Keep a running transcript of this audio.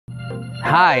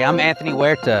Hi, I'm Anthony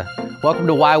Huerta. Welcome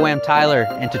to YWAM Tyler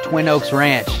and to Twin Oaks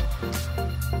Ranch.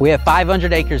 We have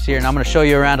 500 acres here and I'm going to show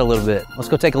you around a little bit. Let's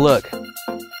go take a look.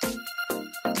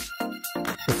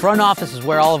 The front office is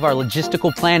where all of our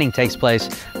logistical planning takes place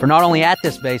for not only at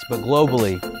this base, but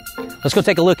globally. Let's go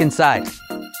take a look inside.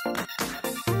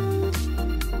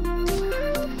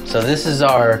 So this is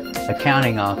our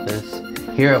accounting office.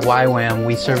 Here at YWAM,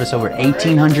 we service over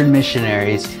 1,800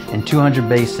 missionaries and 200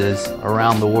 bases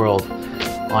around the world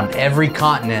on every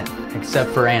continent except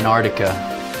for Antarctica.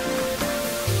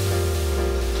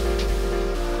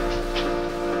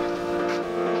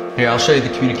 Here, I'll show you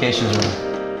the communications room.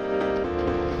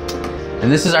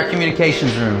 And this is our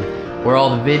communications room where all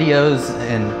the videos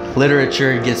and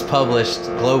literature gets published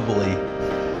globally.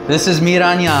 This is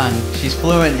Miran Yang. She's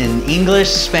fluent in English,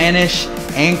 Spanish,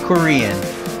 and Korean.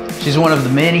 She's one of the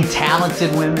many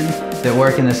talented women that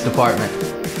work in this department.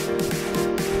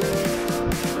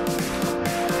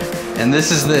 And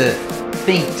this is the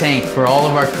think tank for all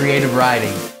of our creative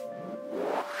writing.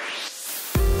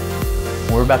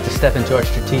 We're about to step into our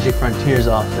Strategic Frontiers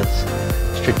office.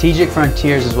 Strategic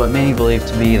Frontiers is what many believe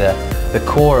to be the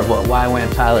core of what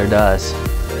YWAM Tyler does.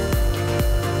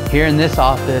 Here in this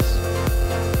office,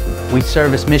 we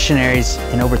service missionaries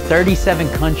in over 37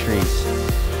 countries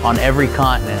on every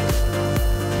continent.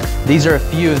 These are a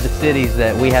few of the cities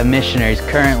that we have missionaries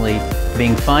currently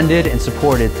being funded and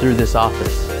supported through this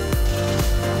office.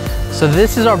 So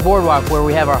this is our boardwalk where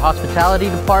we have our hospitality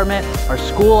department, our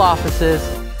school offices,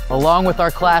 along with our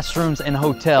classrooms and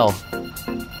hotel.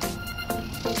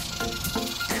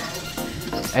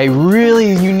 A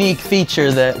really unique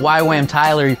feature that YWAM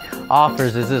Tyler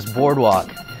offers is this boardwalk.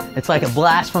 It's like a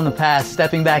blast from the past,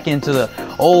 stepping back into the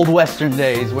old Western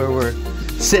days where we're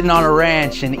sitting on a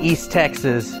ranch in East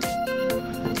Texas.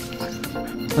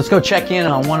 Let's go check in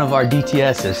on one of our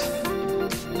DTSs.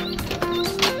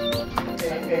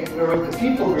 There was the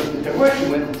people group that they're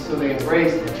working with, and so they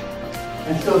embraced it.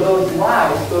 And so those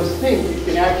lives, those things, you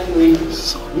can actually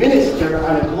minister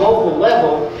on a global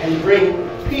level and bring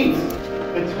peace.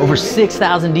 Over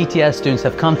 6,000 DTS students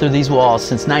have come through these walls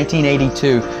since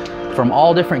 1982 from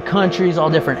all different countries, all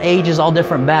different ages, all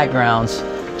different backgrounds,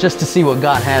 just to see what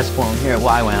God has for them here at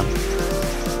YWAM.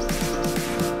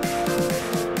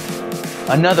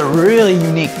 Another really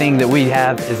unique thing that we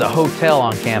have is a hotel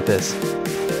on campus.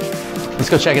 Let's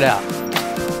go check it out.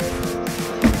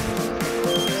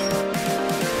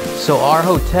 So our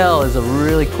hotel is a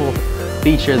really cool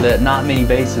feature that not many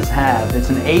bases have. It's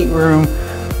an 8-room,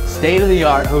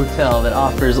 state-of-the-art hotel that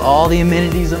offers all the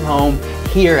amenities of home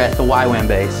here at the YWAM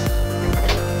base.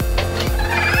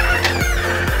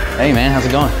 Hey man, how's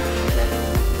it going?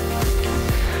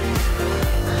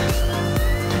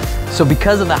 So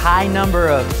because of the high number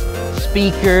of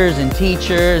speakers and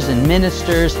teachers and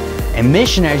ministers and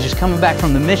missionaries just coming back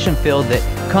from the mission field that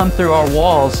come through our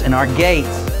walls and our gates,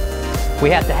 we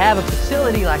have to have a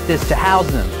facility like this to house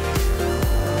them.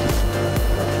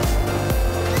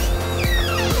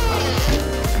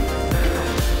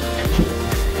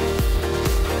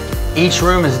 Each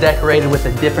room is decorated with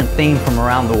a different theme from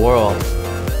around the world.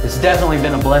 It's definitely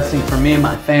been a blessing for me and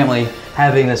my family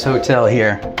having this hotel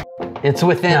here. It's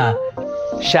within a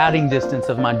shouting distance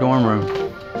of my dorm room.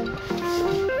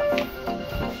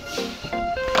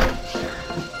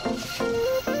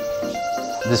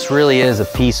 This really is a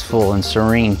peaceful and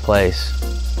serene place.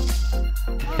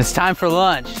 It's time for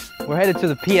lunch. We're headed to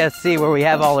the PSC where we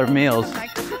have all our meals.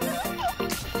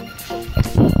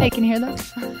 Hey, can you hear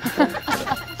this?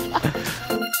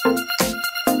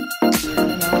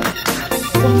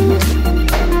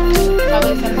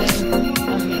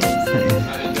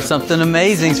 Something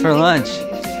amazing for lunch.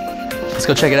 Let's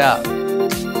go check it out.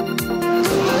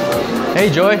 Hey,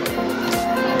 Joy.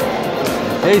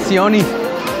 Hey, Sione.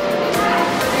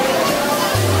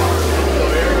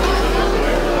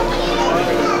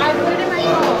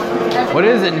 What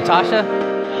is it, Natasha?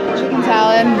 Chicken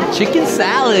salad. Chicken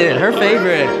salad, her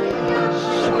favorite.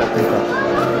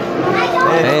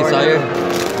 Hey, Sawyer.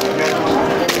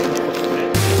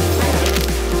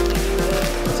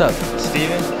 What's up?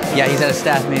 Steven? Yeah, he's at a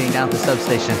staff meeting down at the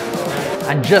substation.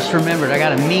 I just remembered I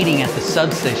got a meeting at the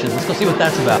substation. Let's go see what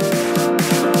that's about.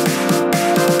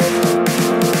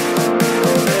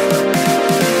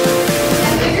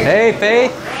 Hey,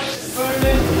 Faith.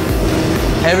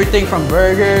 Everything from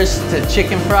burgers to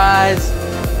chicken fries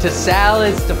to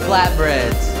salads to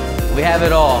flatbreads. We have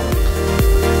it all.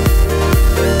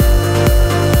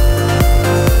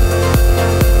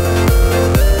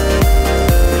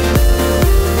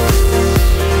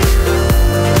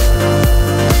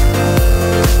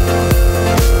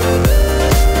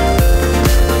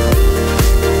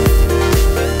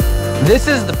 This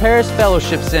is the Paris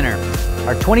Fellowship Center,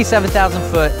 our 27,000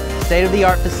 foot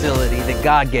state-of-the-art facility that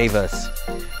God gave us.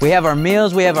 We have our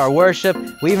meals, we have our worship,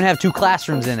 we even have 2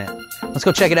 classrooms in it. Let's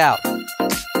go check it out.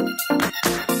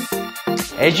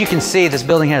 As you can see, this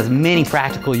building has many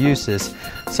practical uses,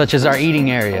 such as our eating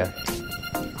area.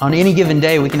 On any given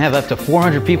day, we can have up to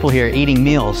 400 people here eating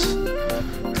meals.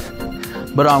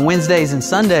 But on Wednesdays and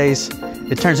Sundays,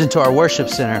 it turns into our worship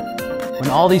center, when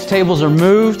all these tables are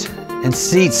moved and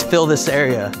seats fill this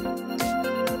area.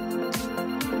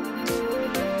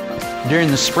 During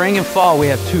the spring and fall, we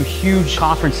have 2 huge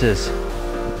conferences.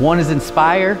 One is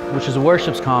Inspire, which is a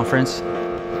worships conference,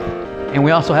 and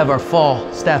we also have our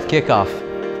fall staff kickoff.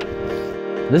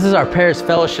 This is our Paris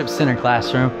Fellowship Center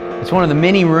classroom. It's one of the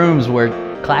many rooms where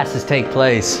classes take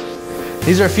place.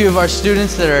 These are a few of our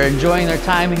students that are enjoying their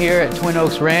time here at Twin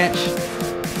Oaks Ranch.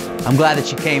 I'm glad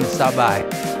that you came and stopped by.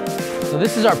 So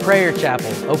this is our prayer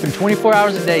chapel, open 24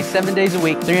 hours a day, 7 days a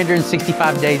week,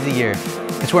 365 days a year.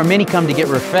 It's where many come to get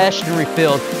refreshed and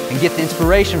refilled and get the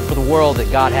inspiration for the world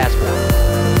that God has for them.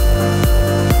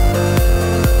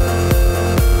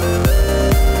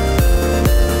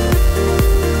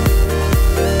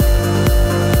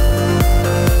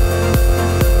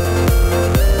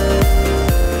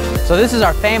 So this is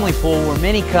our family pool where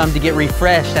many come to get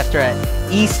refreshed after an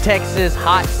East Texas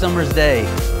hot summer's day.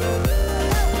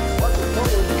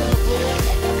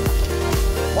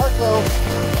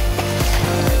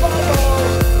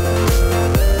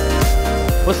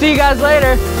 We'll see you guys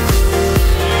later.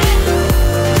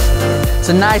 It's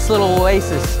a nice little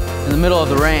oasis in the middle of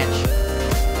the ranch.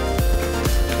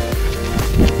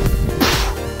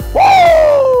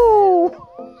 Woo!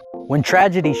 When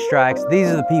tragedy strikes, these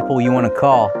are the people you want to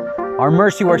call. Our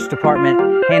Mercy Works department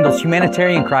handles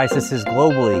humanitarian crises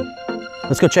globally.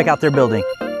 Let's go check out their building.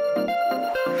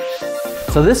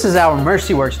 So this is our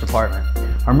Mercy Works department.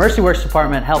 Our Mercy Works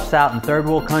department helps out in third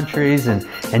world countries and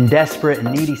desperate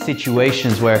and needy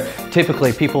situations where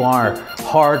typically people are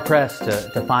hard pressed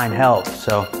to find help.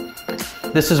 So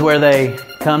this is where they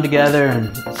come together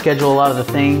and schedule a lot of the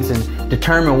things and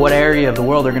determine what area of the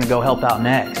world they're going to go help out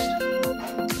next.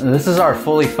 This is our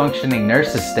fully functioning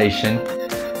nurses station.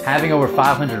 Having over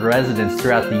 500 residents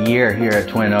throughout the year here at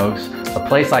Twin Oaks, a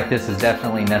place like this is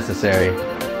definitely necessary.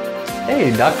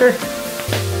 Hey, doctor.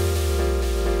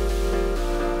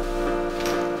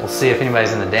 We'll see if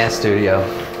anybody's in the dance studio.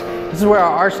 This is where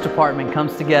our arts department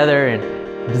comes together and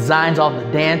designs all the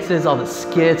dances, all the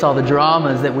skits, all the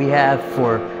dramas that we have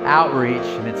for outreach.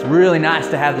 And it's really nice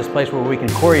to have this place where we can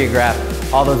choreograph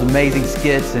all those amazing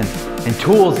skits and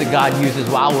tools that God uses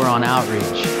while we're on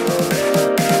outreach.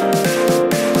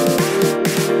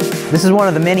 This is one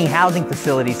of the many housing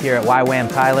facilities here at YWAM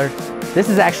Tyler. This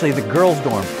is actually the girls'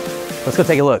 dorm. Let's go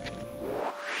take a look.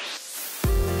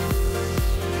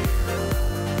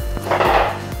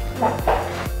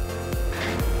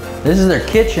 This is their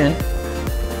kitchen,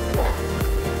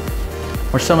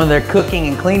 where some of their cooking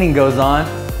and cleaning goes on.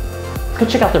 Let's go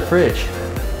check out their fridge.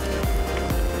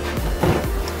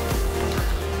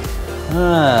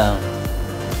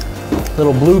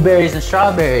 Little blueberries and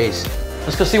strawberries.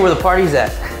 Let's go see where the party's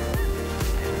at.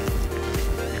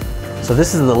 So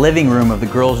this is the living room of the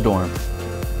girls' dorm.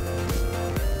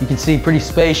 You can see pretty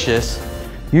spacious.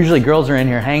 Usually girls are in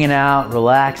here hanging out,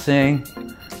 relaxing,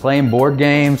 playing board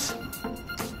games,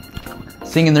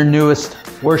 singing their newest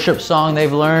worship song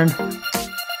they've learned.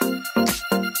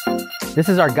 This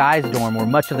is our guys' dorm where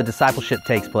much of the discipleship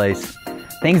takes place.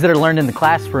 Things that are learned in the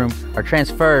classroom are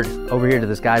transferred over here to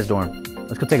this guys' dorm.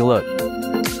 Let's go take a look.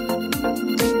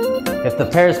 If the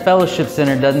Paris Fellowship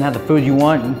Center doesn't have the food you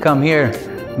want, you can come here,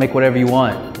 make whatever you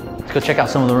want. Let's go check out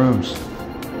some of the rooms.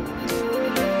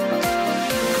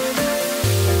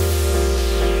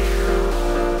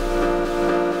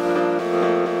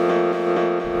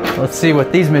 Let's see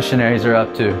what these missionaries are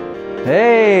up to.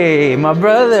 Hey, my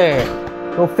brother.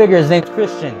 Go figure, his name's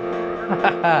Christian.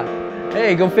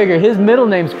 Hey, go figure, his middle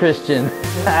name's Christian.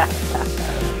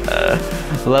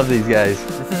 Love these guys.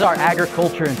 This is our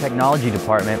agriculture and technology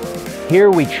department.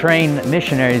 Here we train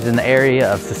missionaries in the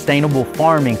area of sustainable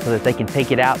farming so that they can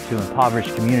take it out to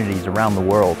impoverished communities around the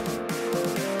world.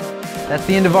 That's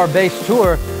the end of our base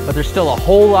tour, but there's still a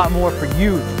whole lot more for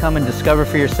you to come and discover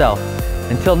for yourself.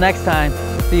 Until next time,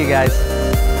 see you guys.